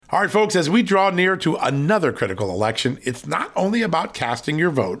All right, folks, as we draw near to another critical election, it's not only about casting your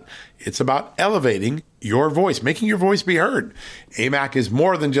vote, it's about elevating your voice, making your voice be heard. AMAC is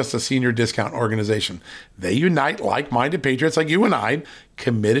more than just a senior discount organization. They unite like-minded patriots like you and I,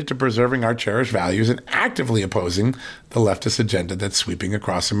 committed to preserving our cherished values and actively opposing the leftist agenda that's sweeping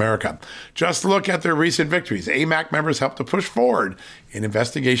across America. Just look at their recent victories. AMAC members helped to push forward an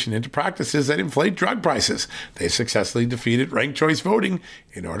investigation into practices that inflate drug prices. They successfully defeated ranked choice voting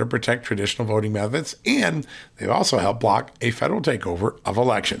in order to protect traditional voting methods, and they've also helped block a federal takeover of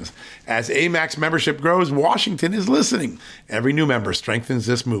elections. As AMAC's membership grows, Washington is listening. Every new member strengthens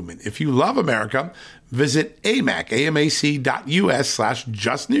this movement. If you love America, visit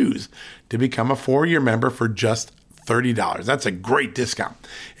amac.us/justnews to become a 4-year member for just $30. That's a great discount.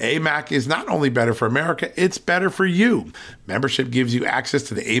 AMAC is not only better for America, it's better for you. Membership gives you access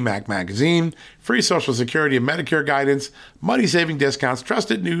to the AMAC magazine, free Social Security and Medicare guidance, money-saving discounts,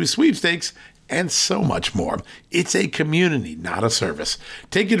 trusted news, sweepstakes, and so much more. It's a community, not a service.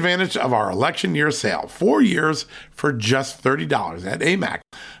 Take advantage of our election year sale, 4 years for just $30 at AMAC.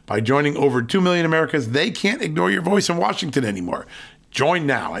 By joining over 2 million Americans, they can't ignore your voice in Washington anymore. Join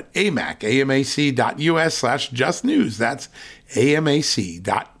now at amac.us/justnews. That's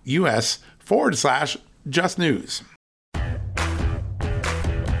amac.us/justnews.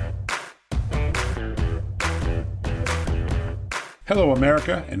 Hello,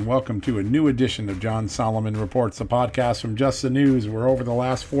 America, and welcome to a new edition of John Solomon Reports, a podcast from Just the News, where over the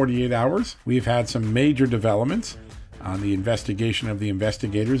last 48 hours, we've had some major developments on the investigation of the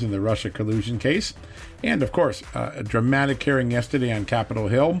investigators in the Russia collusion case. And, of course, a dramatic hearing yesterday on Capitol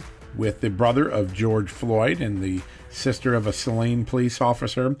Hill with the brother of George Floyd and the sister of a slain police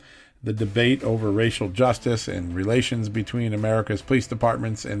officer. The debate over racial justice and relations between America's police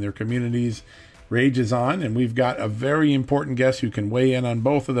departments and their communities rages on, and we've got a very important guest who can weigh in on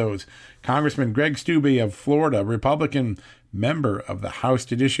both of those. Congressman Greg Steele of Florida, Republican member of the House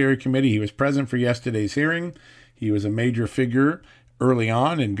Judiciary Committee. He was present for yesterday's hearing. He was a major figure early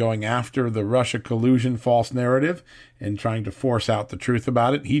on in going after the Russia collusion false narrative and trying to force out the truth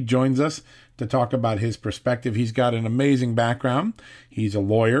about it. He joins us to talk about his perspective. He's got an amazing background. He's a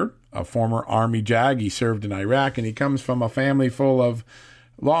lawyer, a former Army JAG. He served in Iraq, and he comes from a family full of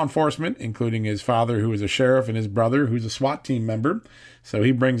law enforcement, including his father, who is a sheriff, and his brother, who's a SWAT team member. So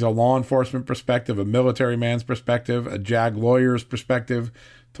he brings a law enforcement perspective, a military man's perspective, a JAG lawyer's perspective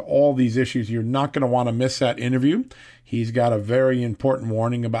to all these issues. You're not going to want to miss that interview. He's got a very important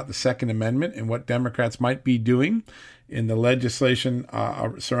warning about the Second Amendment and what Democrats might be doing in the legislation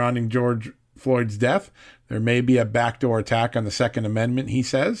surrounding George Floyd's death. There may be a backdoor attack on the Second Amendment, he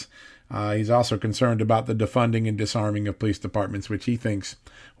says. He's also concerned about the defunding and disarming of police departments, which he thinks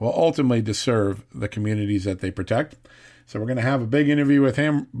will ultimately disserve the communities that they protect. So we're going to have a big interview with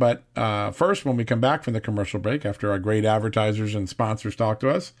him. But first, when we come back from the commercial break, after our great advertisers and sponsors talk to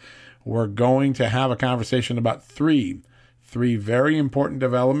us, we're going to have a conversation about three very important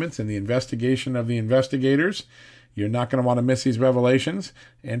developments in the investigation of the investigators. You're not going to want to miss these revelations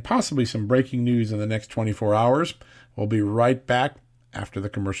and possibly some breaking news in the next 24 hours. We'll be right back after the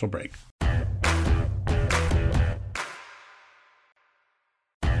commercial break.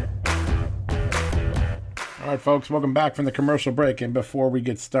 All right, folks, welcome back from the commercial break. And before we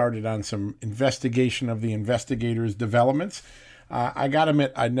get started on some investigation of the investigators' developments, I got to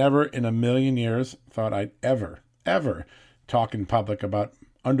admit, I never in a million years thought I'd ever talk in public about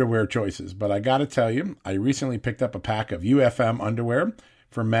underwear choices. But I got to tell you, I recently picked up a pack of UFM underwear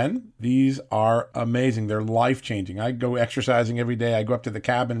for men. These are amazing. They're life-changing. I go exercising every day. I go up to the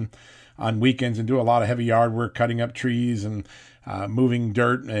cabin on weekends and do a lot of heavy yard work, cutting up trees and moving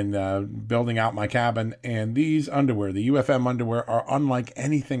dirt and building out my cabin. And these underwear, the UFM underwear, are unlike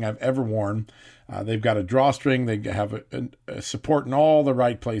anything I've ever worn. They've got a drawstring. They have a support in all the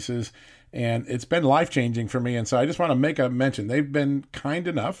right places. And it's been life-changing for me. And so I just want to make a mention. They've been kind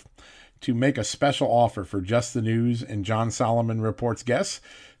enough to make a special offer for Just the News and John Solomon Reports guests.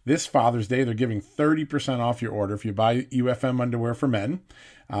 This Father's Day, they're giving 30% off your order if you buy UFM underwear for men.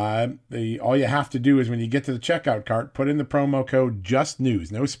 All you have to do is when you get to the checkout cart, put in the promo code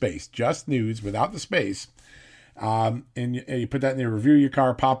JUSTNEWS, no space, Just News without the space. And you put that in your Review Your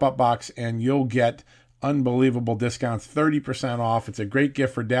Car pop-up box, and you'll get unbelievable discounts, 30% off. It's a great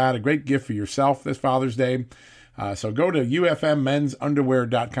gift for dad, a great gift for yourself this Father's Day. So go to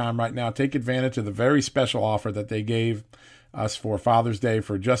ufmmmensunderwear.com right now. Take advantage of the very special offer that they gave us for Father's Day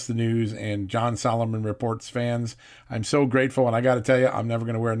for Just the News and John Solomon Reports fans. I'm so grateful, and I got to tell you, I'm never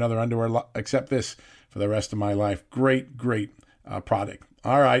going to wear another underwear except this for the rest of my life. Great product.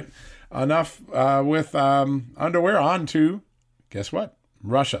 All right, enough with underwear. On to, guess what?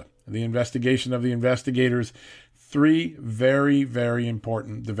 Russia, the investigation of the investigators. Three very, very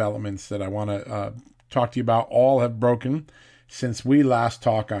important developments that I want to talk to you about. All have broken since we last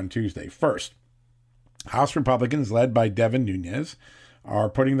talked on Tuesday. First, House Republicans, led by Devin Nunes, are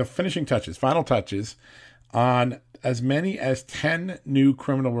putting the final touches, on as many as 10 new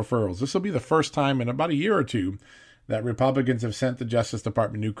criminal referrals. This will be the first time in about a year or two that Republicans have sent the Justice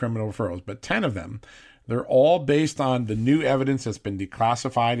Department new criminal referrals, but 10 of them. They're all based on the new evidence that's been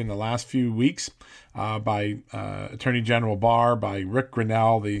declassified in the last few weeks by Attorney General Barr, by Rick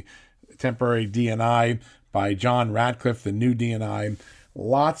Grinnell, the temporary DNI, by John Ratcliffe, the new DNI.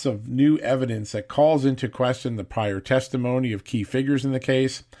 Lots of new evidence that calls into question the prior testimony of key figures in the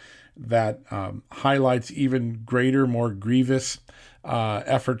case, that highlights even greater, more grievous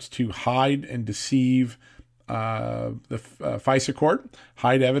efforts to hide and deceive the FISA court,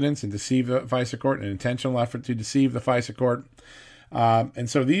 hide evidence and deceive the FISA court, an intentional effort to deceive the FISA court. And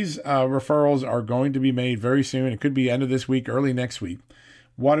so these referrals are going to be made very soon. It could be end of this week, early next week.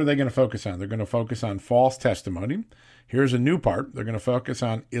 What are they going to focus on? They're going to focus on false testimony. Here's a new part. They're going to focus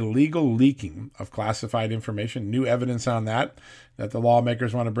on illegal leaking of classified information, new evidence on that the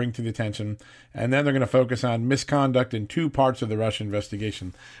lawmakers want to bring to the attention. And then they're going to focus on misconduct in two parts of the Russia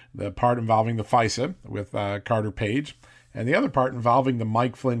investigation. The part involving the FISA with Carter Page, and the other part involving the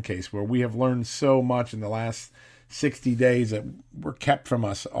Mike Flynn case, where we have learned so much in the last 60 days that were kept from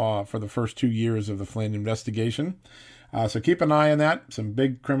us for the first 2 years of the Flynn investigation. So keep an eye on that. Some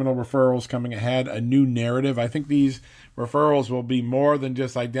big criminal referrals coming ahead, a new narrative. I think these referrals will be more than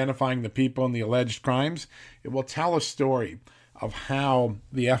just identifying the people and the alleged crimes. It will tell a story of how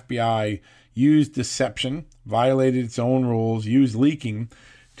the FBI used deception, violated its own rules, used leaking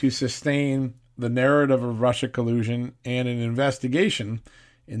to sustain the narrative of Russia collusion and an investigation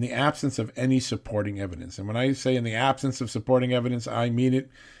in the absence of any supporting evidence. And when I say in the absence of supporting evidence, I mean it.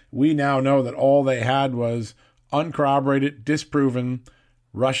 We now know that all they had was uncorroborated, disproven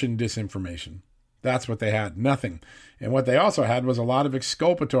Russian disinformation. That's what they had, nothing. And what they also had was a lot of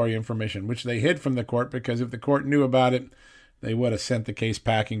exculpatory information, which they hid from the court, because if the court knew about it, they would have sent the case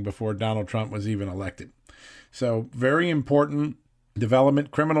packing before Donald Trump was even elected. So very important development.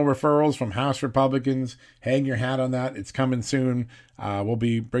 Criminal referrals from House Republicans. Hang your hat on that. It's coming soon. We'll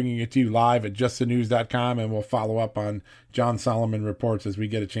be bringing it to you live at justthenews.com, and we'll follow up on John Solomon reports as we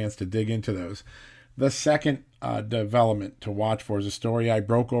get a chance to dig into those. The second development to watch for is a story I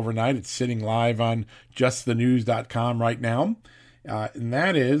broke overnight. It's sitting live on justthenews.com right now. And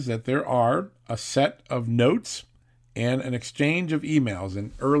that is that there are a set of notes and an exchange of emails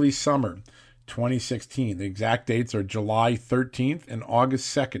in early summer 2016. The exact dates are July 13th and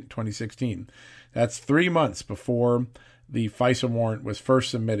August 2nd, 2016. That's 3 months before the FISA warrant was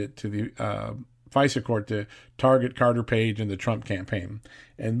first submitted to the FISA court to target Carter Page and the Trump campaign.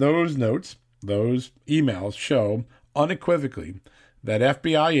 And those notes, those emails, show unequivocally that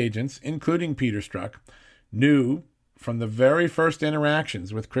FBI agents, including Peter Strzok, knew from the very first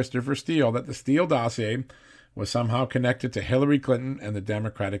interactions with Christopher Steele that the Steele dossier was somehow connected to Hillary Clinton and the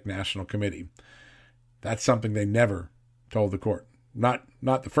Democratic National Committee. That's something they never told the court. Not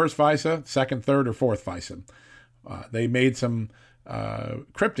the first FISA, second, third, or fourth FISA. They made some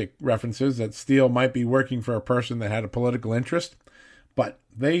cryptic references that Steele might be working for a person that had a political interest, but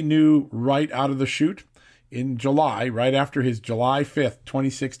they knew right out of the chute in July, right after his July 5th,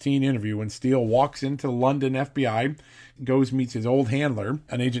 2016 interview, when Steele walks into London FBI, goes meets his old handler,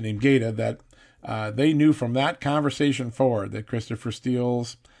 an agent named Gaeta, that they knew from that conversation forward that Christopher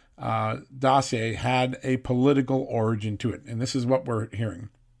Steele's dossier had a political origin to it. And this is what we're hearing.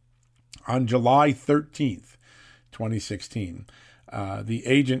 On July 13th, 2016, the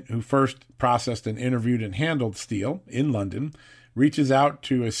agent who first processed and interviewed and handled Steele in London reaches out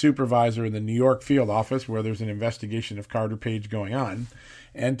to a supervisor in the New York field office where there's an investigation of Carter Page going on,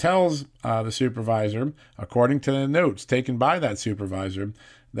 and tells the supervisor, according to the notes taken by that supervisor,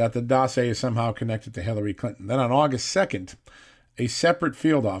 that the dossier is somehow connected to Hillary Clinton. Then on August 2nd, a separate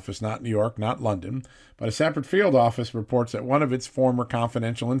field office, not New York, not London, but a separate field office reports that one of its former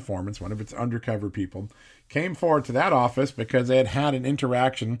confidential informants, one of its undercover people, came forward to that office because they had had an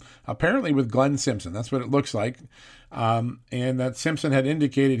interaction, apparently with Glenn Simpson. That's what it looks like. And that Simpson had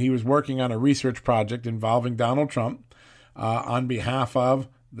indicated he was working on a research project involving Donald Trump on behalf of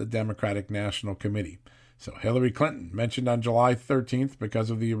the Democratic National Committee. So Hillary Clinton, mentioned on July 13th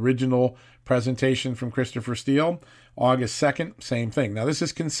because of the original presentation from Christopher Steele. August 2nd, same thing. Now, this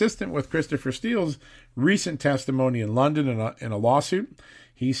is consistent with Christopher Steele's recent testimony in London in a lawsuit.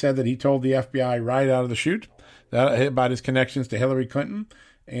 He said that he told the FBI right out of the chute about his connections to Hillary Clinton,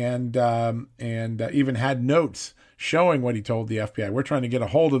 and even had notes showing what he told the FBI. We're trying to get a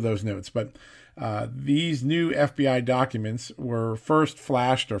hold of those notes. But these new FBI documents were first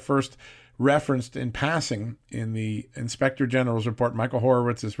flashed or first referenced in passing in the Inspector General's report, Michael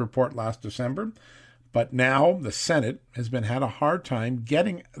Horowitz's report last December. But now the Senate has had a hard time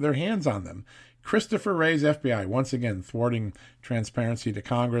getting their hands on them. Christopher Wray's FBI, once again, thwarting transparency to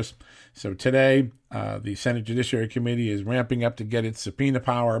Congress. So today, the Senate Judiciary Committee is ramping up to get its subpoena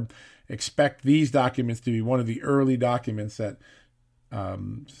power. Expect these documents to be one of the early documents that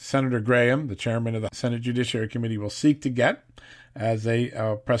Senator Graham, the chairman of the Senate Judiciary Committee, will seek to get as they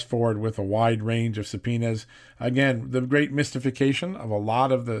press forward with a wide range of subpoenas. Again, the great mystification of a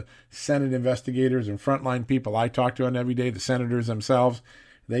lot of the Senate investigators and frontline people I talk to on every day, the senators themselves,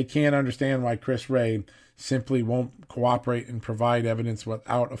 they can't understand why Chris Wray simply won't cooperate and provide evidence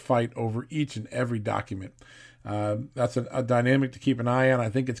without a fight over each and every document. That's a dynamic to keep an eye on. I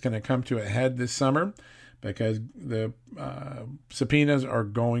think it's going to come to a head this summer because the subpoenas are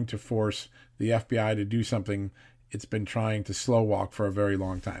going to force the FBI to do something it's been trying to slow walk for a very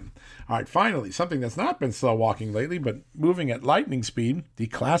long time. All right, finally, something that's not been slow walking lately, but moving at lightning speed,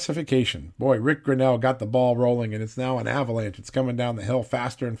 declassification. Boy, Rick Grinnell got the ball rolling, and it's now an avalanche. It's coming down the hill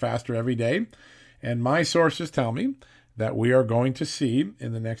faster and faster every day. And my sources tell me that we are going to see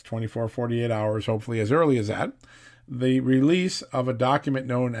in the next 24, 48 hours, hopefully as early as that, the release of a document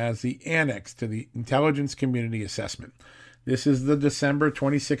known as the Annex to the Intelligence Community Assessment. This is the December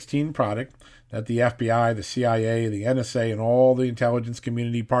 2016 product that the FBI, the CIA, the NSA, and all the intelligence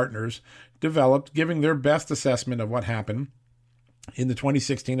community partners developed, giving their best assessment of what happened in the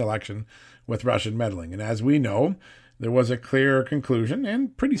 2016 election with Russian meddling. And as we know, there was a clear conclusion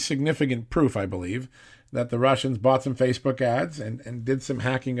and pretty significant proof, I believe, that the Russians bought some Facebook ads and did some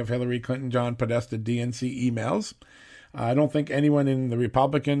hacking of Hillary Clinton, John Podesta, DNC emails. I don't think anyone in the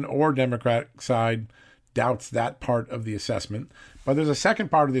Republican or Democratic side doubts that part of the assessment. But there's a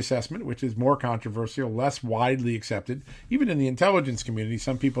second part of the assessment, which is more controversial, less widely accepted. Even in the intelligence community,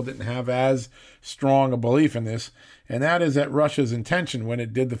 some people didn't have as strong a belief in this. And that is that Russia's intention when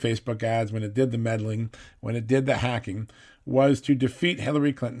it did the Facebook ads, when it did the meddling, when it did the hacking, was to defeat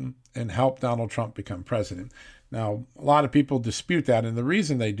Hillary Clinton and help Donald Trump become president. Now, a lot of people dispute that. And the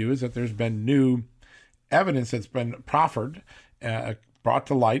reason they do is that there's been new evidence that's been proffered, brought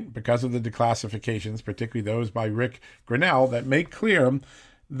to light because of the declassifications, particularly those by Rick Grinnell, that make clear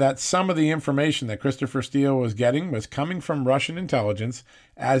that some of the information that Christopher Steele was getting was coming from Russian intelligence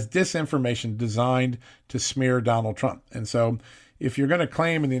as disinformation designed to smear Donald Trump. And so if you're going to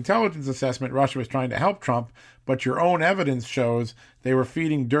claim in the intelligence assessment Russia was trying to help Trump, but your own evidence shows they were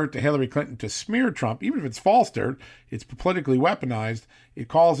feeding dirt to Hillary Clinton to smear Trump, even if it's false dirt, it's politically weaponized, it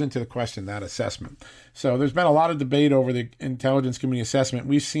calls into the question that assessment. So there's been a lot of debate over the intelligence community assessment.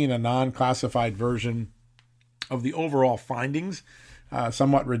 We've seen a non-classified version of the overall findings,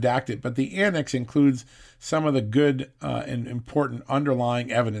 somewhat redacted, but the annex includes some of the good and important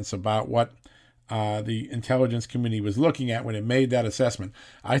underlying evidence about what the intelligence community was looking at when it made that assessment.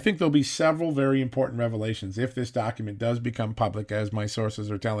 I think there'll be several very important revelations if this document does become public, as my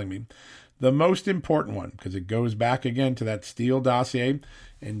sources are telling me. The most important one, because it goes back again to that Steele dossier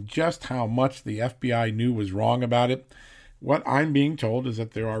and just how much the FBI knew was wrong about it. What I'm being told is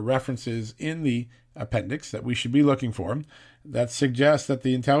that there are references in the appendix that we should be looking for that suggest that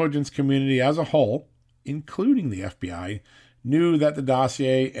the intelligence community as a whole, including the FBI, knew that the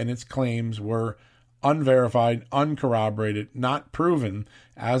dossier and its claims were unverified, uncorroborated, not proven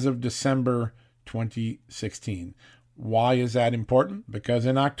as of December 2016. Why is that important? Because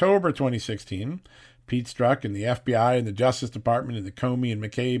in October 2016, Pete Strzok and the FBI and the Justice Department and the Comey and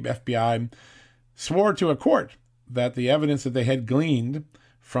McCabe FBI swore to a court that the evidence that they had gleaned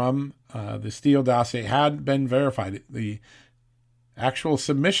from the Steele dossier had been verified. The actual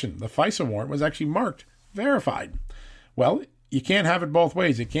submission, the FISA warrant, was actually marked verified. Well, you can't have it both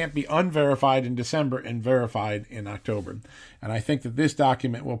ways. It can't be unverified in December and verified in October. And I think that this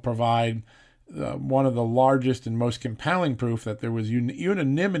document will provide one of the largest and most compelling proof that there was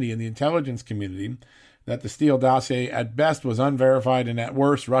unanimity in the intelligence community that the Steele dossier at best was unverified and at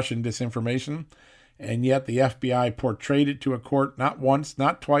worst Russian disinformation. And yet the FBI portrayed it to a court not once,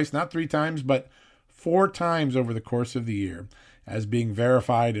 not twice, not three times, but 4 times over the course of the year as being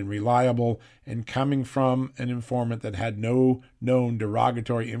verified and reliable and coming from an informant that had no known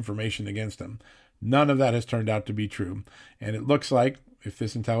derogatory information against him. None of that has turned out to be true. And it looks like if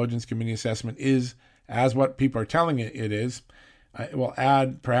this intelligence community assessment is as what people are telling it is, it will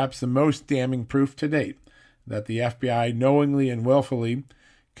add perhaps the most damning proof to date that the FBI knowingly and willfully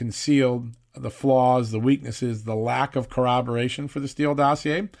concealed the flaws, the weaknesses, the lack of corroboration for the Steele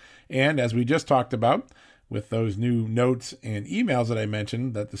dossier. And as we just talked about, with those new notes and emails that I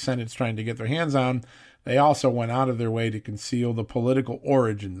mentioned that the Senate's trying to get their hands on, they also went out of their way to conceal the political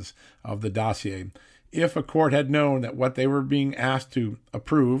origins of the dossier. If a court had known that what they were being asked to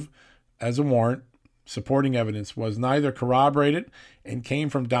approve as a warrant, supporting evidence, was neither corroborated and came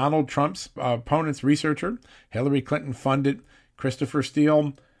from Donald Trump's opponent's researcher, Hillary Clinton funded Christopher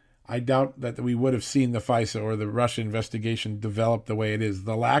Steele, I doubt that we would have seen the FISA or the Russia investigation develop the way it is.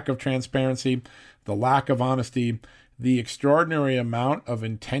 The lack of transparency, the lack of honesty, the extraordinary amount of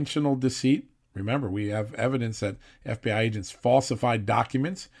intentional deceit. Remember, we have evidence that FBI agents falsified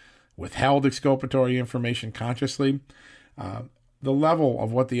documents, withheld exculpatory information consciously. The level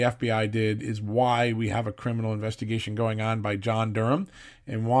of what the FBI did is why we have a criminal investigation going on by John Durham,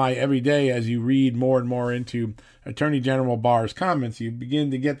 and why every day as you read more and more into Attorney General Barr's comments, you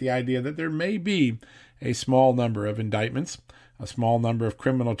begin to get the idea that there may be a small number of indictments, a small number of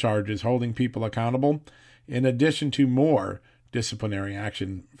criminal charges holding people accountable, in addition to more disciplinary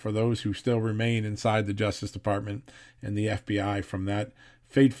action for those who still remain inside the Justice Department and the FBI from that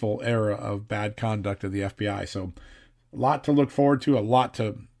fateful era of bad conduct of the FBI. So a lot to look forward to, a lot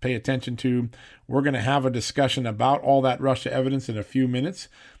to pay attention to. We're going to have a discussion about all that Russia evidence in a few minutes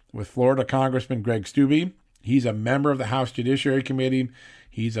with Florida Congressman Greg Steele. He's a member of the House Judiciary Committee.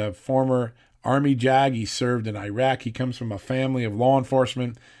 He's a former Army JAG. He served in Iraq. He comes from a family of law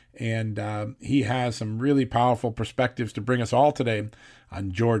enforcement, and he has some really powerful perspectives to bring us all today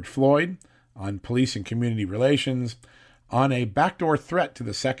on George Floyd, on police and community relations, on a backdoor threat to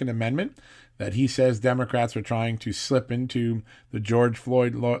the Second Amendment that he says Democrats are trying to slip into the George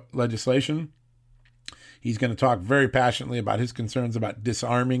Floyd legislation. He's going to talk very passionately about his concerns about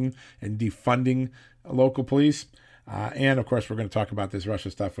disarming and defunding local police. And, of course, we're going to talk about this Russia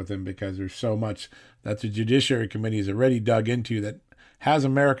stuff with him because there's so much that the Judiciary Committee has already dug into that has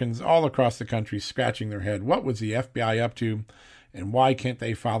Americans all across the country scratching their head. What was the FBI up to, and why can't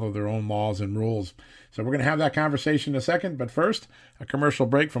they follow their own laws and rules? So we're going to have that conversation in a second. But first, a commercial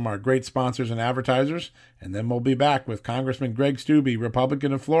break from our great sponsors and advertisers. And then we'll be back with Congressman Greg Steele,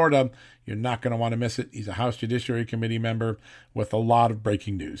 Republican of Florida. You're not going to want to miss it. He's a House Judiciary Committee member with a lot of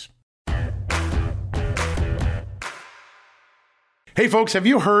breaking news. Hey folks, have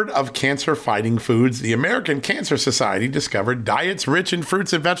you heard of cancer-fighting foods? The American Cancer Society discovered diets rich in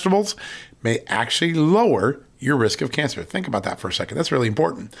fruits and vegetables may actually lower your risk of cancer. Think about that for a second. That's really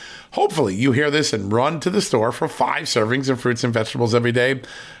important. Hopefully you hear this and run to the store for 5 servings of fruits and vegetables every day.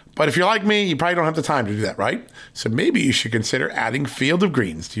 But if you're like me, you probably don't have the time to do that, right? So maybe you should consider adding Field of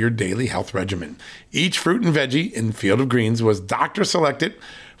Greens to your daily health regimen. Each fruit and veggie in Field of Greens was doctor selected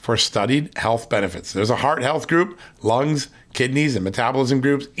for studied health benefits. There's a heart health group, lungs, kidneys, and metabolism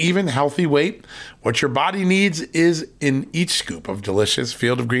groups, even healthy weight. What your body needs is in each scoop of delicious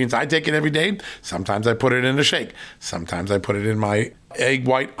Field of Greens. I take it every day. Sometimes I put it in a shake. Sometimes I put it in my egg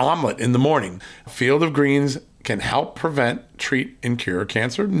white omelet in the morning. Field of Greens can help prevent, treat, and cure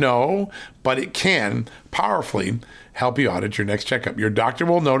cancer? No, but it can powerfully help you out at your next checkup. Your doctor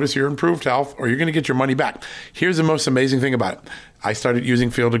will notice your improved health, or you're going to get your money back. Here's the most amazing thing about it. I started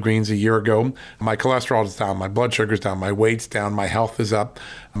using Field of Greens a year ago. My cholesterol is down, my blood sugar's down, my weight's down, my health is up,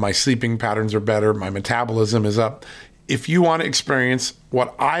 my sleeping patterns are better, my metabolism is up. If you want to experience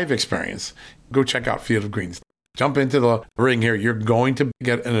what I've experienced, go check out Field of Greens. Jump into the ring here. You're going to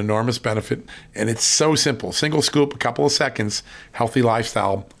get an enormous benefit, and it's so simple. Single scoop, a couple of seconds, healthy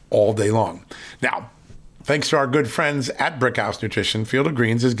lifestyle all day long. Now, thanks to our good friends at Brickhouse Nutrition, Field of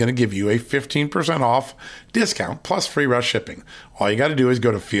Greens is going to give you a 15% off discount plus free rush shipping. All you got to do is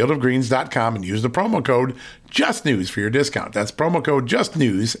go to fieldofgreens.com and use the promo code JUSTNEWS for your discount. That's promo code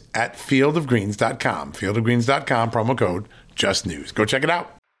JUSTNEWS at fieldofgreens.com. Fieldofgreens.com, promo code JUSTNEWS. Go check it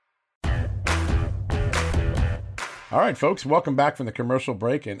out. All right, folks, welcome back from the commercial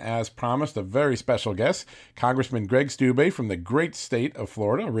break. And as promised, a very special guest, Congressman Greg Steele from the great state of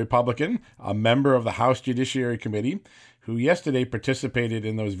Florida, a Republican, a member of the House Judiciary Committee, who yesterday participated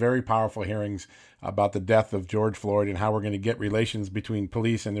in those very powerful hearings about the death of George Floyd and how we're going to get relations between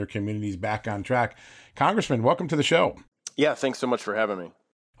police and their communities back on track. Congressman, welcome to the show. Yeah, thanks so much for having me.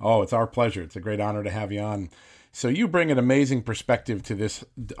 Oh, it's our pleasure. It's a great honor to have you on. So you bring an amazing perspective to this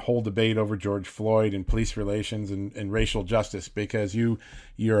whole debate over George Floyd and police relations and racial justice, because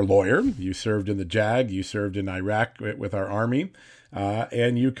you're a lawyer. You served in the JAG. You served in Iraq with our Army.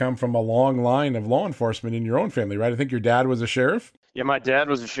 And you come from a long line of law enforcement in your own family, right? I think your dad was a sheriff. Yeah, my dad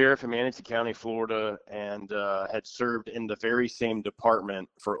was a sheriff in Manatee County, Florida, and had served in the very same department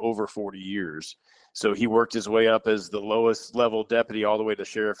for over 40 years. So he worked his way up as the lowest level deputy all the way to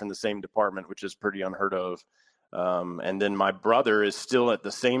sheriff in the same department, which is pretty unheard of. And then my brother is still at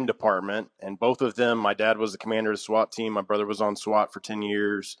the same department, and both of them, my dad was the commander of the SWAT team. My brother was on SWAT for 10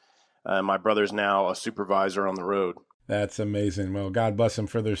 years. My brother's now a supervisor on the road. That's amazing. Well, God bless them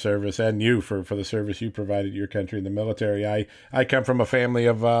for their service, and you for the service you provided your country in the military. I come from a family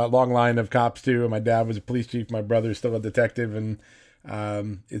of long line of cops too. My dad was a police chief. My brother's still a detective, and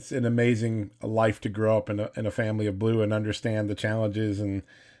it's an amazing life to grow up in a family of blue and understand the challenges and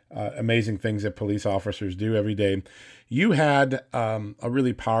amazing things that police officers do every day. You had a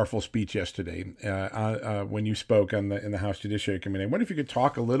really powerful speech yesterday when you spoke in the House Judiciary Committee. I wonder if you could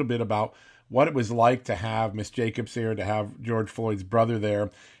talk a little bit about what it was like to have Miss Jacobs there, to have George Floyd's brother there,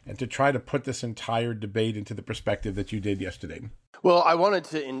 and to try to put this entire debate into the perspective that you did yesterday. Well, I wanted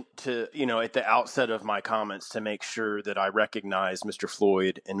to at the outset of my comments to make sure that I recognize Mr.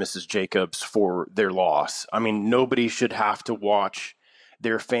 Floyd and Mrs. Jacobs for their loss. I mean, nobody should have to watch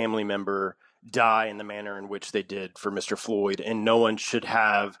their family member die in the manner in which they did for Mr. Floyd, and no one should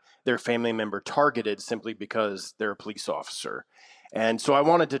have their family member targeted simply because they're a police officer. And so I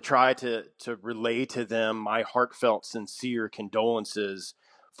wanted to try to relay to them my heartfelt, sincere condolences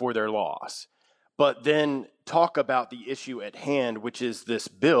for their loss, but then talk about the issue at hand, which is this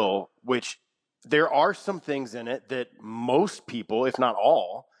bill, which there are some things in it that most people, if not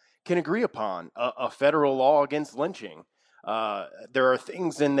all, can agree upon. A federal law against lynching. There are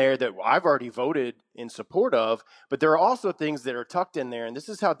things in there that I've already voted in support of, but there are also things that are tucked in there. And this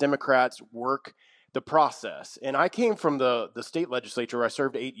is how Democrats work the process. And I came from the state legislature where I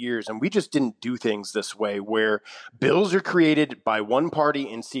served 8 years, and we just didn't do things this way, where bills are created by one party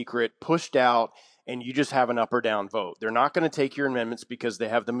in secret, pushed out, and you just have an up or down vote. They're not going to take your amendments because they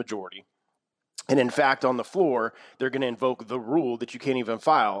have the majority. And in fact, on the floor, they're going to invoke the rule that you can't even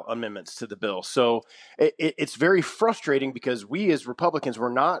file amendments to the bill. So it's very frustrating because we as Republicans were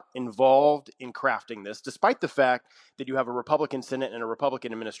not involved in crafting this, despite the fact that you have a Republican Senate and a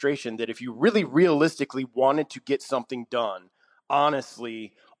Republican administration that if you really realistically wanted to get something done,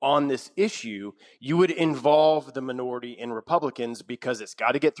 honestly, on this issue, you would involve the minority in Republicans because it's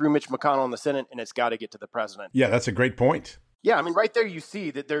got to get through Mitch McConnell in the Senate and it's got to get to the president. Yeah, that's a great point. Yeah, I mean, right there you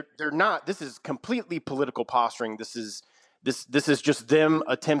see that they're not. This is completely political posturing. This is just them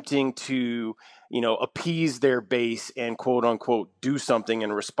attempting to, appease their base and quote unquote do something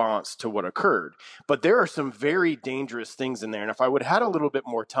in response to what occurred. But there are some very dangerous things in there. And if I would have had a little bit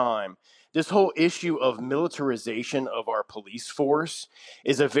more time, this whole issue of militarization of our police force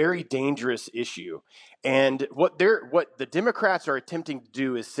is a very dangerous issue. And what the Democrats are attempting to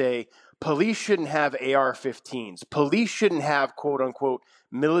do is say, police shouldn't have AR-15s. Police shouldn't have, quote unquote,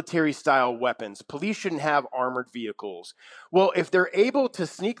 military-style weapons. Police shouldn't have armored vehicles. Well, if they're able to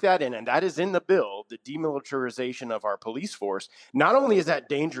sneak that in, and that is in the bill, the demilitarization of our police force, not only is that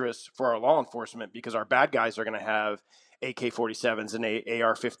dangerous for our law enforcement because our bad guys are going to have AK-47s and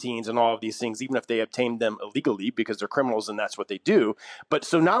AR-15s and all of these things, even if they obtained them illegally because they're criminals and that's what they do. But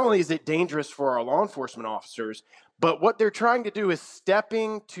so not only is it dangerous for our law enforcement officers, but what they're trying to do is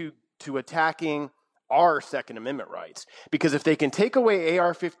stepping to attacking our Second Amendment rights. Because if they can take away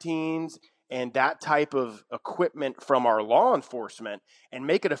AR-15s and that type of equipment from our law enforcement and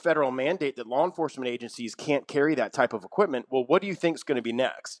make it a federal mandate that law enforcement agencies can't carry that type of equipment, well, what do you think is going to be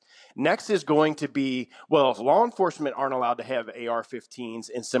next? Next is going to be, well, if law enforcement aren't allowed to have AR-15s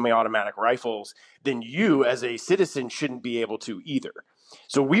and semi-automatic rifles, then you as a citizen shouldn't be able to either.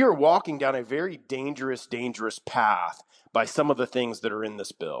 So we are walking down a very dangerous path by some of the things that are in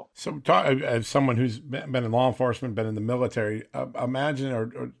this bill. So as someone who's been in law enforcement, been in the military, imagine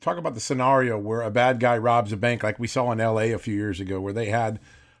or talk about the scenario where a bad guy robs a bank like we saw in LA a few years ago, where they had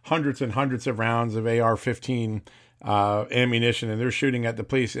hundreds and hundreds of rounds of AR-15 ammunition, and they're shooting at the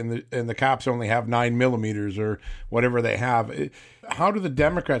police, and the cops only have 9mm or whatever they have. How do the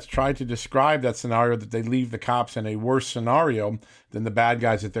Democrats try to describe that scenario that they leave the cops in a worse scenario than the bad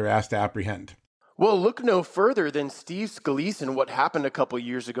guys that they're asked to apprehend? Well, look no further than Steve Scalise and what happened a couple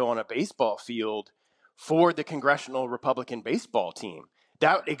years ago on a baseball field for the Congressional Republican baseball team.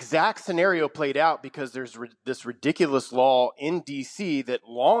 That exact scenario played out because there's this ridiculous law in D.C. that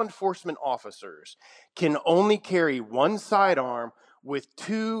law enforcement officers can only carry one sidearm with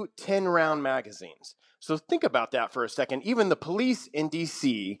two 10-round magazines. So think about that for a second. Even the police in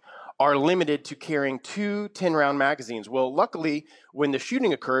D.C. are limited to carrying two 10-round magazines. Well, luckily, when the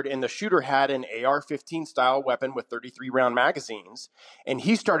shooting occurred and the shooter had an AR-15 style weapon with 33-round magazines, and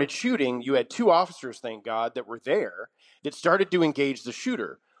he started shooting, you had two officers, thank God, that were there that started to engage the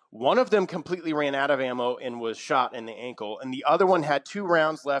shooter. One of them completely ran out of ammo and was shot in the ankle, and the other one had 2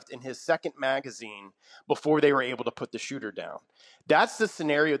 rounds left in his second magazine before they were able to put the shooter down. That's the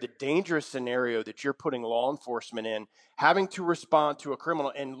scenario, the dangerous scenario that you're putting law enforcement in, having to respond to a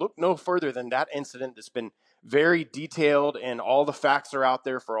criminal. And look no further than that incident that's been very detailed, and all the facts are out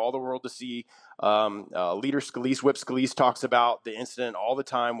there for all the world to see. Leader Scalise, Whip Scalise, talks about the incident all the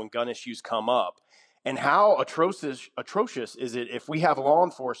time when gun issues come up. And how atrocious is it if we have law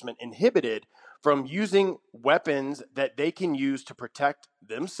enforcement inhibited from using weapons that they can use to protect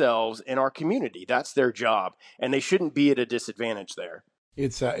themselves in our community? That's their job, and they shouldn't be at a disadvantage there.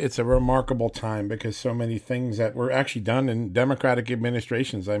 It's a remarkable time because so many things that were actually done in Democratic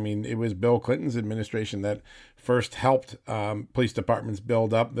administrations. I mean, it was Bill Clinton's administration that first helped police departments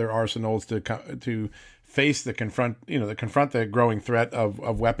build up their arsenals to face confront the growing threat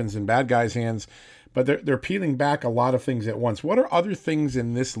of weapons in bad guys' hands. But they're peeling back a lot of things at once. What are other things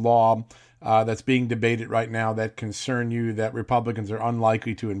in this law that's being debated right now that concern you that Republicans are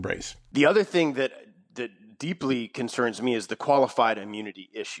unlikely to embrace? The other thing that deeply concerns me is the qualified immunity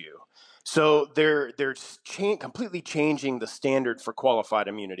issue. So they're completely changing the standard for qualified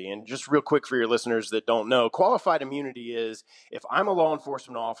immunity. And just real quick for your listeners that don't know, qualified immunity is if I'm a law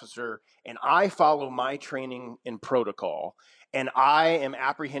enforcement officer and I follow my training and protocol, and I am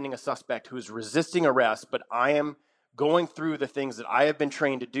apprehending a suspect who is resisting arrest, but I am going through the things that I have been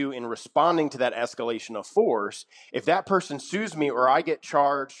trained to do in responding to that escalation of force, if that person sues me or I get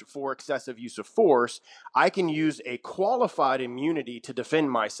charged for excessive use of force, I can use a qualified immunity to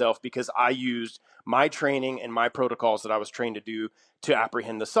defend myself because I used my training and my protocols that I was trained to do to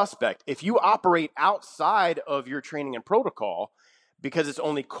apprehend the suspect. If you operate outside of your training and protocol, because it's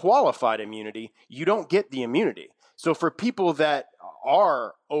only qualified immunity, you don't get the immunity. So for people that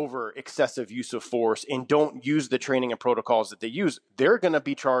are over excessive use of force and don't use the training and protocols that they use, they're going to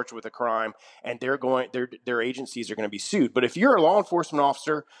be charged with a crime, and their agencies are going to be sued. But if you're a law enforcement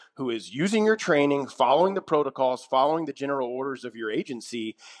officer who is using your training, following the protocols, following the general orders of your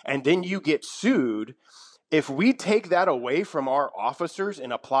agency, and then you get sued, if we take that away from our officers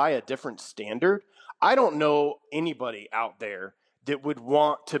and apply a different standard, I don't know anybody out there that would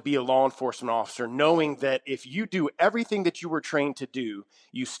want to be a law enforcement officer, knowing that if you do everything that you were trained to do,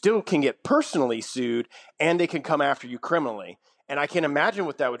 you still can get personally sued and they can come after you criminally. And I can imagine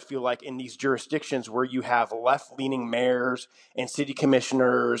what that would feel like in these jurisdictions where you have left-leaning mayors and city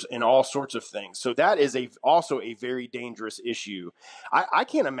commissioners and all sorts of things. So that is also a very dangerous issue. I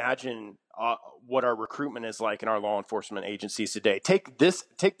can't imagine what our recruitment is like in our law enforcement agencies today. Take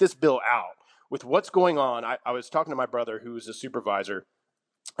this bill out. With what's going on, I was talking to my brother, who was a supervisor,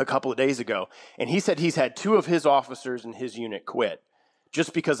 a couple of days ago, and he said he's had 2 of his officers in his unit quit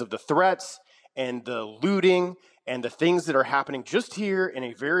just because of the threats and the looting and the things that are happening just here in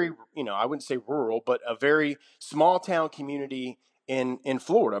a very, I wouldn't say rural, but a very small town community in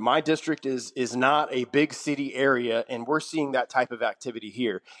Florida. My district is not a big city area, and we're seeing that type of activity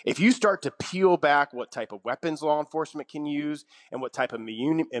here. If you start to peel back what type of weapons law enforcement can use and what type of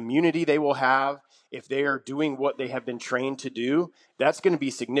immunity they will have if they are doing what they have been trained to do, that's going to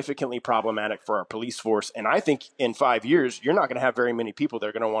be significantly problematic for our police force. And I think in 5 years, you're not going to have very many people that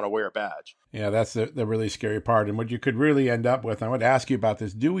are going to want to wear a badge. Yeah, that's the really scary part. And what you could really end up with, I would ask you about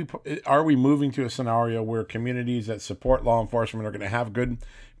this, are we moving to a scenario where communities that support law enforcement are going to have good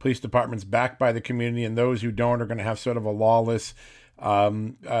police departments backed by the community, and those who don't are going to have sort of a lawless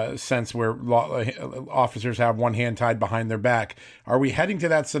sense where officers have one hand tied behind their back? Are we heading to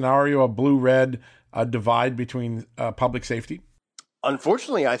that scenario, a blue-red divide between public safety?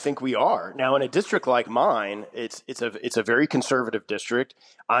 Unfortunately, I think we are. Now, in a district like mine, it's a very conservative district.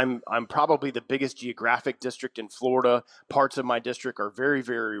 I'm probably the biggest geographic district in Florida. Parts of my district are very,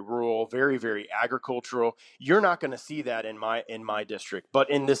 very rural, very, very agricultural. You're not going to see that in my district.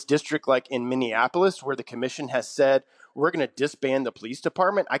 But in this district, like in Minneapolis, where the commission has said we're going to disband the police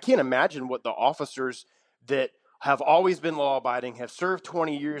department, I can't imagine what the officers that have always been law-abiding, have served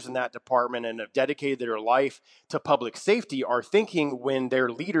 20 years in that department, and have dedicated their life to public safety are thinking when their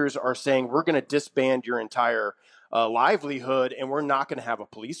leaders are saying, we're going to disband your entire livelihood and we're not going to have a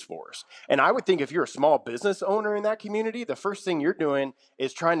police force. And I would think if you're a small business owner in that community, the first thing you're doing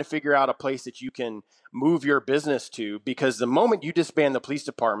is trying to figure out a place that you can move your business to, because the moment you disband the police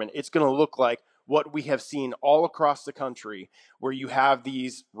department, it's going to look like what we have seen all across the country, where you have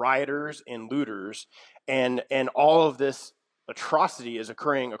these rioters and looters, and all of this atrocity is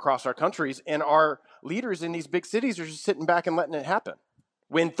occurring across our countries, and our leaders in these big cities are just sitting back and letting it happen.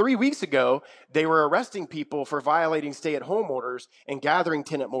 When 3 weeks ago, they were arresting people for violating stay-at-home orders and gathering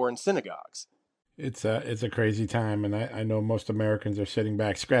tenant more in synagogues. It's a crazy time, and I know most Americans are sitting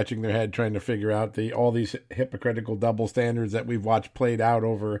back, scratching their head, trying to figure out all these hypocritical double standards that we've watched played out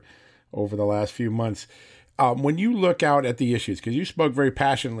over the last few months. When you look out at the issues, because you spoke very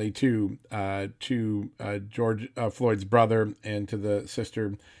passionately to George Floyd's brother and to the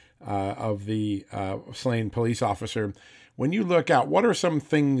sister of the slain police officer. When you look out, what are some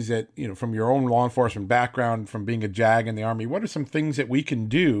things that, from your own law enforcement background, from being a JAG in the Army, what are some things that we can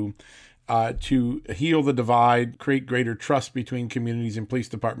do to heal the divide, create greater trust between communities and police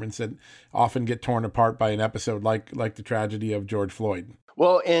departments that often get torn apart by an episode like the tragedy of George Floyd?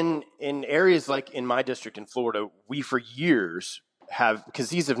 Well, in areas like in my district in Florida, we for years have, because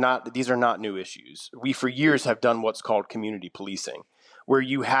these are not new issues. We for years have done what's called community policing, where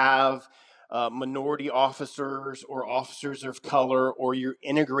you have minority officers or officers of color, or you're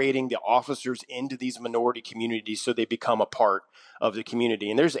integrating the officers into these minority communities so they become a part of the community.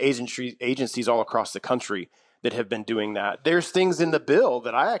 And there's agencies all across the country that have been doing that. There's things in the bill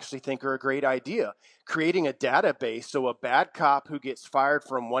that I actually think are a great idea. Creating a database so a bad cop who gets fired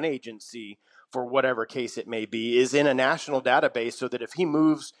from one agency for whatever case it may be is in a national database, so that if he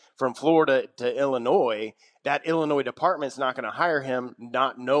moves from Florida to Illinois, that Illinois department's not going to hire him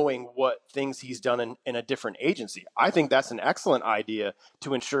not knowing what things he's done in a different agency. I think that's an excellent idea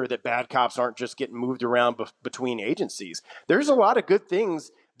to ensure that bad cops aren't just getting moved around between agencies. There's a lot of good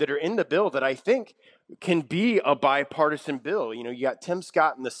things that are in the bill that I think can be a bipartisan bill. You got Tim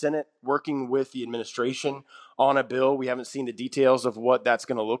Scott in the Senate working with the administration on a bill. We haven't seen the details of what that's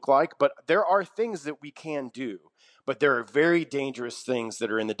going to look like, but there are things that we can do. But there are very dangerous things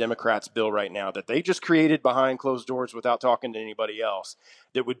that are in the Democrats' bill right now that they just created behind closed doors without talking to anybody else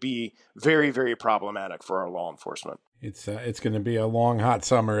that would be very, very problematic for our law enforcement. It's going to be a long, hot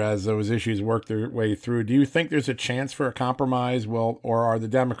summer as those issues work their way through. Do you think there's a chance for a compromise? Or are the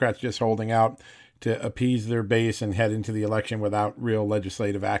Democrats just holding out to appease their base and head into the election without real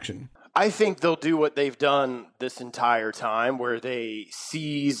legislative action? I think they'll do what they've done this entire time, where they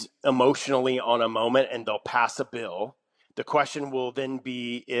seize emotionally on a moment and they'll pass a bill. The question will then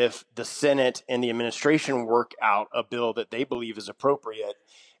be if the Senate and the administration work out a bill that they believe is appropriate,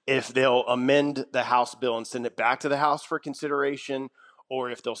 if they'll amend the House bill and send it back to the House for consideration, or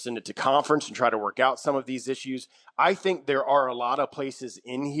if they'll send it to conference and try to work out some of these issues. I think there are a lot of places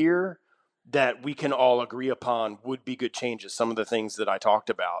in here that we can all agree upon would be good changes, some of the things that I talked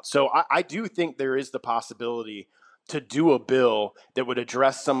about. So I do think there is the possibility to do a bill that would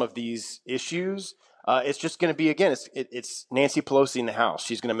address some of these issues. It's just going to be, again, it's Nancy Pelosi in the House.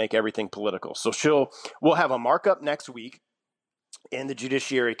 She's going to make everything political. So we'll have a markup next week in the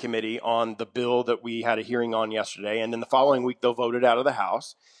Judiciary Committee on the bill that we had a hearing on yesterday. And then the following week, they'll vote it out of the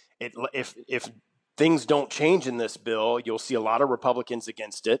House. If things don't change in this bill, you'll see a lot of Republicans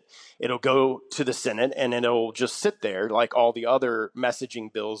against it. It'll go to the Senate and it'll just sit there like all the other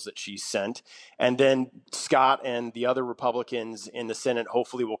messaging bills that she sent. And then Scott and the other Republicans in the Senate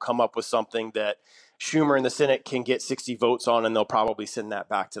hopefully will come up with something that Schumer in the Senate can get 60 votes on, and they'll probably send that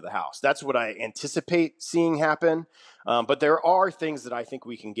back to the House. That's what I anticipate seeing happen. But there are things that I think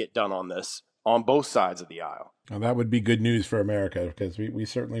we can get done on this on both sides of the aisle. Well, that would be good news for America, because we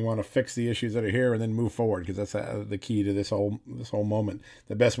certainly want to fix the issues that are here and then move forward, because that's the key to this whole moment.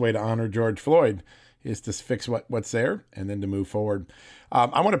 The best way to honor George Floyd is to fix what's there and then to move forward.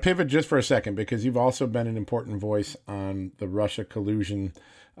 I want to pivot just for a second, because you've also been an important voice on the Russia collusion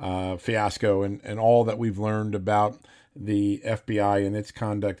fiasco and all that we've learned about the FBI and its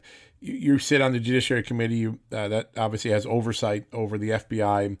conduct. You sit on the Judiciary Committee that obviously has oversight over the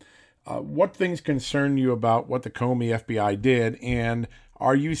FBI. What things concern you about what the Comey FBI did, and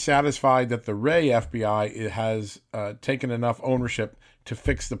are you satisfied that the Wray FBI has taken enough ownership to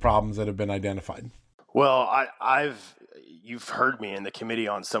fix the problems that have been identified? Well, you've heard me in the committee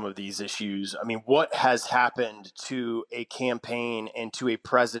on some of these issues. I mean, what has happened to a campaign and to a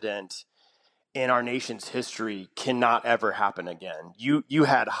president in our nation's history cannot ever happen again. You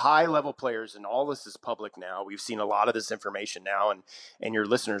had high-level players, and all this is public now. We've seen a lot of this information now, and your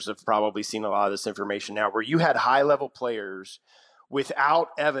listeners have probably seen a lot of this information now, where you had high-level players without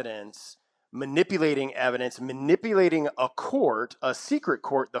evidence, manipulating a court, a secret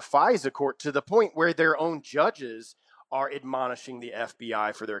court, the FISA court, to the point where their own judges are admonishing the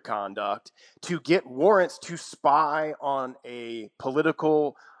FBI for their conduct, to get warrants to spy on a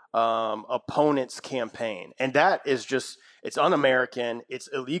political opponent's campaign. And that is just, it's un-American. It's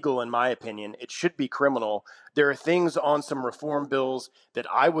illegal, in my opinion. It should be criminal. There are things on some reform bills that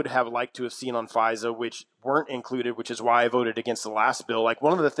I would have liked to have seen on FISA, which weren't included, which is why I voted against the last bill. Like,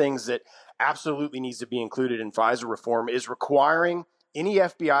 one of the things that absolutely needs to be included in FISA reform is requiring any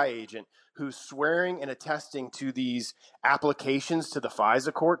FBI agent who's swearing and attesting to these applications to the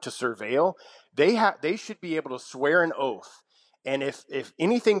FISA court to surveil, they should be able to swear an oath. And if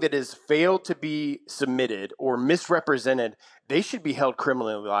anything that is failed to be submitted or misrepresented, they should be held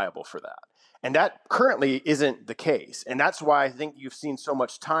criminally liable for that. And that currently isn't the case. And that's why I think you've seen so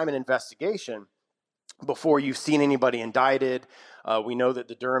much time and investigation before you've seen anybody indicted. We know that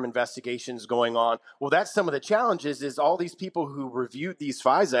the Durham investigation is going on. Well, that's some of the challenges is all these people who reviewed these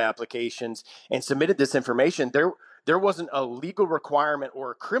FISA applications and submitted this information, there wasn't a legal requirement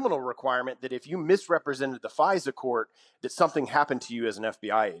or a criminal requirement that if you misrepresented the FISA court, that something happened to you as an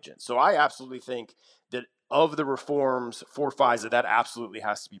FBI agent. So I absolutely think that of the reforms for FISA, that absolutely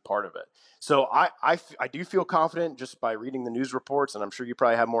has to be part of it. So I do feel confident just by reading the news reports, and I'm sure you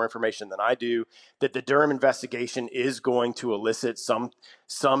probably have more information than I do, that the Durham investigation is going to elicit some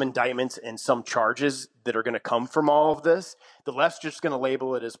indictments and some charges that are going to come from all of this. The left's just going to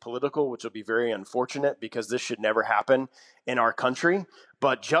label it as political, which will be very unfortunate because this should never happen in our country.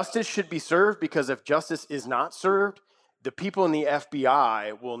 But justice should be served, because if justice is not served, the people in the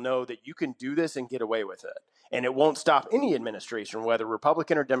FBI will know that you can do this and get away with it. And it won't stop any administration, whether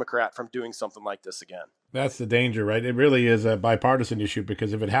Republican or Democrat, from doing something like this again. That's the danger, right? It really is a bipartisan issue,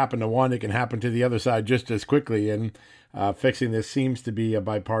 because if it happened to one, it can happen to the other side just as quickly. And fixing this seems to be a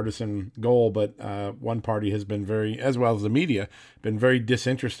bipartisan goal, but one party has been very, as well as the media, been very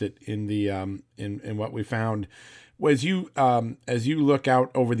disinterested in the in what we found. As you look out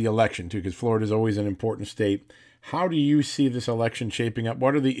over the election too, because Florida is always an important state, how do you see this election shaping up?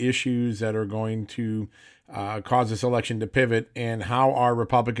 What are the issues that are going to cause this election to pivot, and how are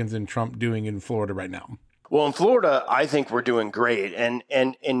Republicans and Trump doing in Florida right now? Well, in Florida, I think we're doing great. And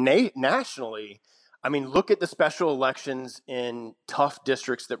nationally, I mean, look at the special elections in tough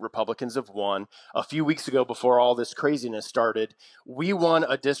districts that Republicans have won. A few weeks ago, before all this craziness started, we won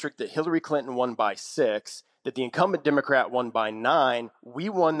a district that Hillary Clinton won by 6, that the incumbent Democrat won by 9. We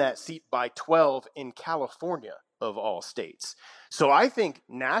won that seat by 12 in California, of all states. So I think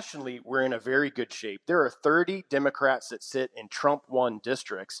nationally, we're in a very good shape. There are 30 Democrats that sit in Trump-won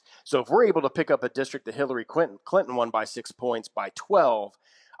districts. So if we're able to pick up a district that Hillary Clinton won by 6 points by 12,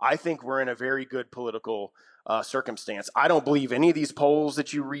 I think we're in a very good political circumstance. I don't believe any of these polls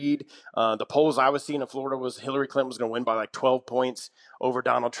that you read. The polls I was seeing in Florida was Hillary Clinton was going to win by like 12 points over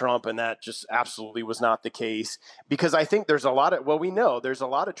Donald Trump, and that just absolutely was not the case. Because I think there's a lot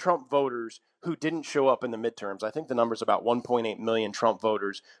of Trump voters who didn't show up in the midterms. I think the number's about 1.8 million Trump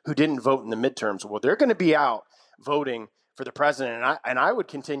voters who didn't vote in the midterms. Well, they're going to be out voting for the president. And I would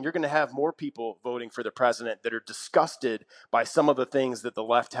contend you're going to have more people voting for the president that are disgusted by some of the things that the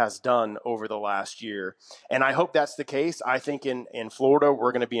left has done over the last year. And I hope that's the case. I think in Florida,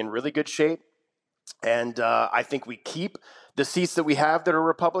 we're going to be in really good shape. And I think we keep the seats that we have that are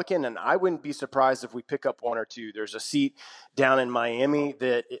Republican, and I wouldn't be surprised if we pick up 1 or 2. There's a seat down in Miami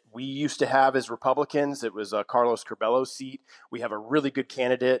that we used to have as Republicans. It was Carlos Curbello's seat. We have a really good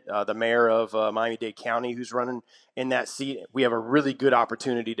candidate, the mayor of Miami-Dade County, who's running in that seat. We have a really good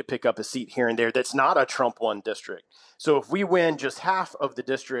opportunity to pick up a seat here and there that's not a Trump-won district. So if we win just half of the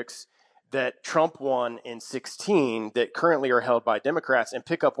districts that Trump won in 2016 that currently are held by Democrats and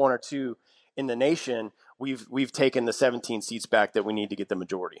pick up 1 or 2 in the nation, we've taken the 17 seats back that we need to get the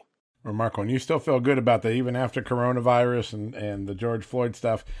majority. Remarkable. And you still feel good about that, even after coronavirus and the George Floyd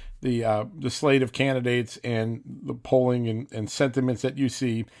stuff, the slate of candidates and the polling and sentiments that you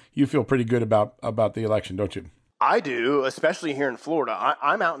see, you feel pretty good about the election, don't you? I do, especially here in Florida.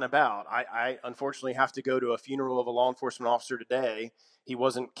 I'm out and about. I unfortunately have to go to a funeral of a law enforcement officer today. He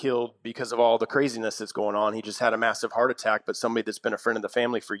wasn't killed because of all the craziness that's going on. He just had a massive heart attack, but somebody that's been a friend of the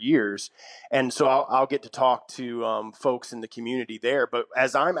family for years. And so I'll get to talk to folks in the community there. But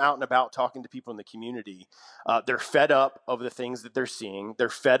as I'm out and about talking to people in the community, they're fed up of the things that they're seeing. They're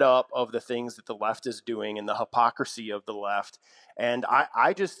fed up of the things that the left is doing and the hypocrisy of the left. And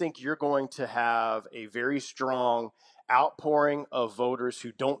I just think you're going to have a very strong outpouring of voters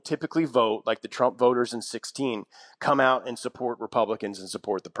who don't typically vote, like the Trump voters in 2016, come out and support Republicans and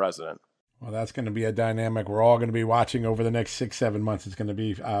support the president. Well, that's going to be a dynamic we're all going to be watching over the next 6-7 months. It's going to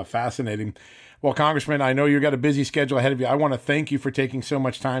be fascinating. Well, Congressman, I know you've got a busy schedule ahead of you. I want to thank you for taking so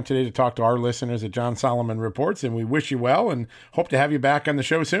much time today to talk to our listeners at John Solomon Reports, and we wish you well and hope to have you back on the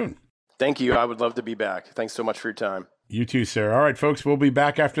show soon. Thank you. I would love to be back. Thanks so much for your time. You too, sir. All right, folks, we'll be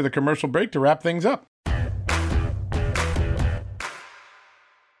back after the commercial break to wrap things up.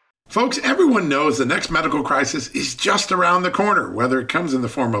 Folks, everyone knows the next medical crisis is just around the corner, whether it comes in the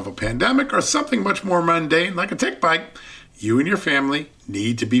form of a pandemic or something much more mundane like a tick bite. you and your family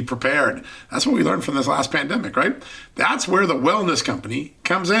need to be prepared. That's what we learned from this last pandemic, right? That's where the Wellness Company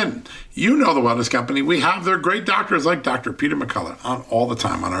comes in. You know the Wellness Company. We have their great doctors like Dr. Peter McCullough on all the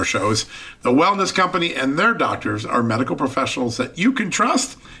time on our shows. The Wellness Company and their doctors are medical professionals that you can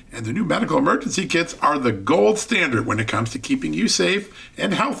trust, and the new medical emergency kits are the gold standard when it comes to keeping you safe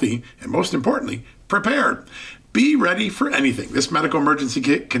and healthy, and most importantly, prepared. Be ready for anything. This medical emergency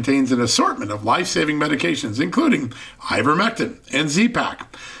kit contains an assortment of life-saving medications, including ivermectin and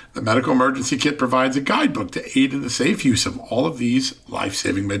Z-Pak. The medical emergency kit provides a guidebook to aid in the safe use of all of these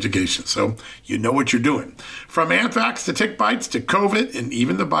life-saving medications, so you know what you're doing. From anthrax to tick bites to COVID and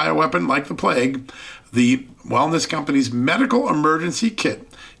even the bioweapon like the plague, the Wellness Company's medical emergency kit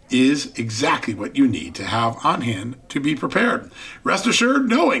is exactly what you need to have on hand to be prepared. Rest assured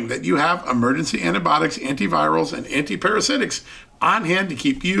knowing that you have emergency antibiotics, antivirals, and antiparasitics on hand to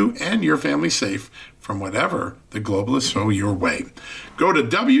keep you and your family safe from whatever the globalists throw your way. Go to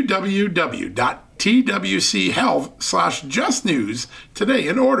www.twchealth/justnews today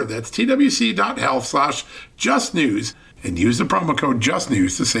and order. That's twc.health/justnews and use the promo code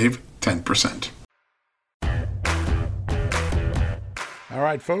JUSTNEWS to save 10%. All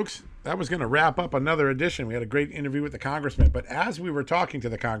right, folks, that was going to wrap up another edition. We had a great interview with the congressman, but as we were talking to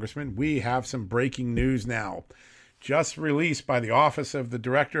the congressman, we have some breaking news now. Just released by the Office of the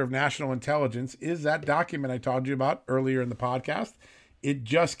Director of National Intelligence is that document I told you about earlier in the podcast. It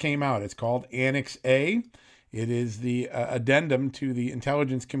just came out. It's called Annex A. It is the addendum to the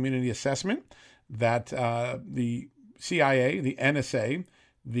intelligence community assessment that the CIA, the NSA,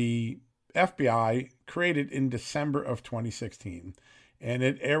 the FBI created in December of 2016. And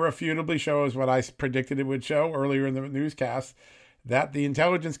it irrefutably shows what I predicted it would show earlier in the newscast, that the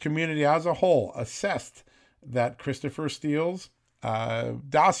intelligence community as a whole assessed that Christopher Steele's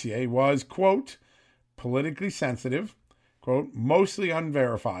dossier was, quote, politically sensitive, quote, mostly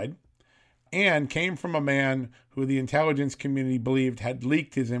unverified, and came from a man who the intelligence community believed had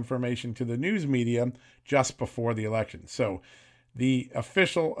leaked his information to the news media just before the election. So the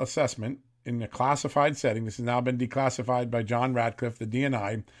official assessment in a classified setting, this has now been declassified by John Ratcliffe, the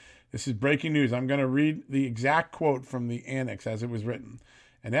DNI. This is breaking news. I'm going to read the exact quote from the annex as it was written.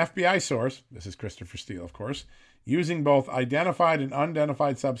 An FBI source, this is Christopher Steele, of course, using both identified and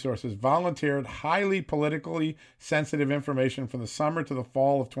unidentified subsources, volunteered highly politically sensitive information from the summer to the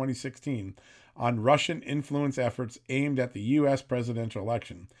fall of 2016 on Russian influence efforts aimed at the U.S. presidential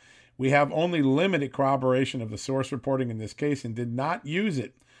election. We have only limited corroboration of the source reporting in this case and did not use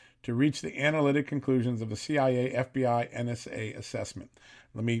it to reach the analytic conclusions of the CIA, FBI, NSA assessment.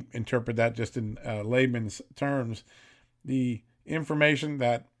 Let me interpret that just in layman's terms. The information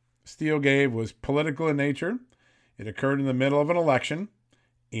that Steele gave was political in nature. It occurred in the middle of an election,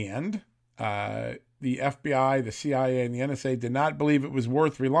 and the FBI, the CIA, and the NSA did not believe it was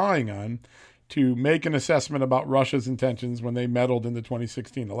worth relying on to make an assessment about Russia's intentions when they meddled in the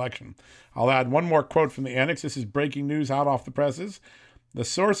 2016 election. I'll add one more quote from the annex. This is breaking news hot off the presses. The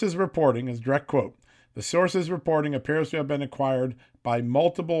source's reporting is direct quote. The source's reporting appears to have been acquired by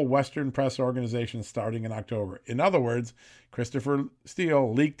multiple Western press organizations starting in October. In other words, Christopher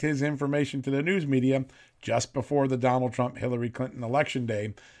Steele leaked his information to the news media just before the Donald Trump-Hillary Clinton election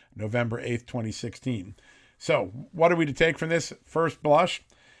day, November 8th, 2016. So what are we to take from this? First blush,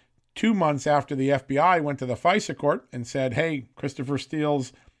 2 months after the FBI went to the FISA court and said, hey, Christopher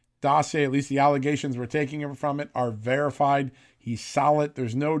Steele's dossier, at least the allegations we're taking from it, are verified. He's solid.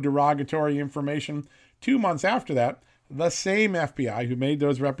 There's no derogatory information. 2 months after that, the same FBI who made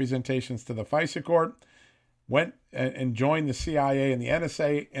those representations to the FISA court went and joined the CIA and the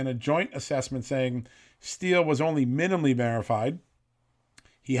NSA in a joint assessment saying Steele was only minimally verified.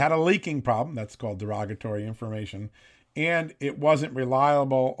 He had a leaking problem. That's called derogatory information. And it wasn't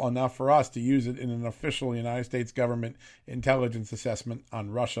reliable enough for us to use it in an official United States government intelligence assessment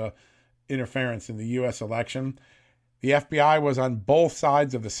on Russia interference in the U.S. election. The FBI was on both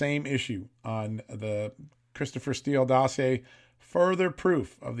sides of the same issue on the Christopher Steele dossier. Further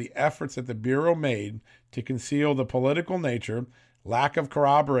proof of the efforts that the Bureau made to conceal the political nature, lack of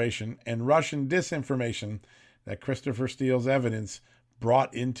corroboration, and Russian disinformation that Christopher Steele's evidence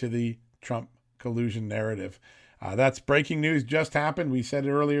brought into the Trump collusion narrative. That's breaking news, just happened. We said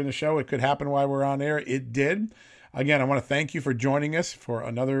it earlier in the show. It could happen while we're on air. It did. Again, I want to thank you for joining us for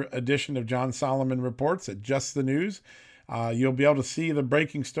another edition of John Solomon Reports at Just the News. You'll be able to see the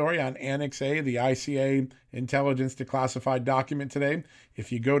breaking story on Annex A, the ICA Intelligence Declassified document today.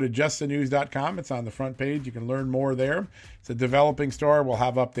 If you go to justthenews.com, it's on the front page. You can learn more there. It's a developing story. We'll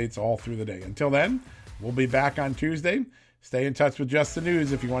have updates all through the day. Until then, we'll be back on Tuesday. Stay in touch with Just the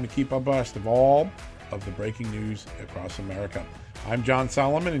News if you want to keep abreast of all of the breaking news across America. I'm John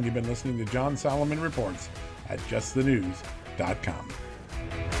Solomon, and you've been listening to John Solomon Reports at justthenews.com.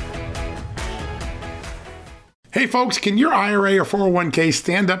 Hey folks, can your IRA or 401k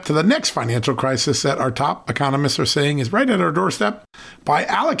stand up to the next financial crisis that our top economists are saying is right at our doorstep? By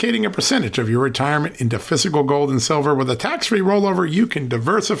allocating a percentage of your retirement into physical gold and silver with a tax-free rollover, you can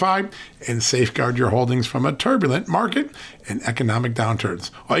diversify and safeguard your holdings from a turbulent market and economic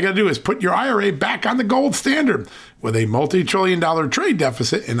downturns. All you got to do is put your IRA back on the gold standard. With a multi-trillion-dollar trade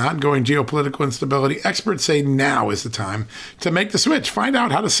deficit and ongoing geopolitical instability, experts say now is the time to make the switch. Find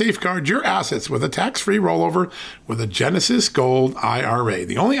out how to safeguard your assets with a tax-free rollover with a Genesis Gold IRA,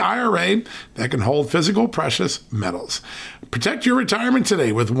 the only IRA that can hold physical precious metals. Protect your retirement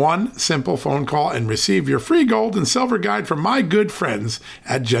today with one simple phone call and receive your free gold and silver guide from my good friends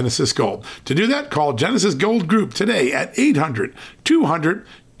at Genesis Gold. To do that, call Genesis Gold Group today at 800-200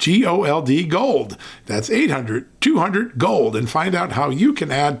 GOLD Gold. That's 800-200-GOLD, and find out how you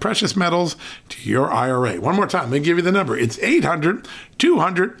can add precious metals to your IRA. One more time, let me give you the number. It's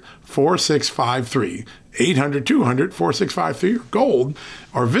 800-200-4653. 800-200-4653 or gold,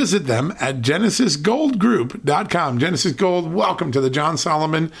 or visit them at genesisgoldgroup.com. Genesis Gold, welcome to the John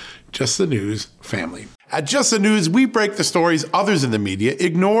Solomon Just the News family. At Just the News, we break the stories others in the media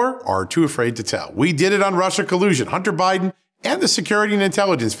ignore or are too afraid to tell. We did it on Russia collusion, Hunter Biden, and the security and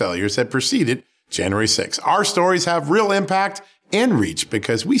intelligence failures that preceded January 6th. Our stories have real impact and reach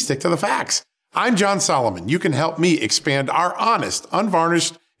because we stick to the facts. I'm John Solomon. You can help me expand our honest,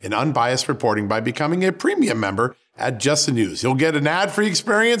 unvarnished, and unbiased reporting by becoming a premium member at Just the News. You'll get an ad-free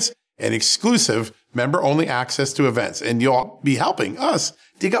experience and exclusive member-only access to events, and you'll be helping us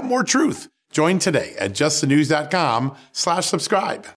dig up more truth. Join today at justthenews.com/subscribe.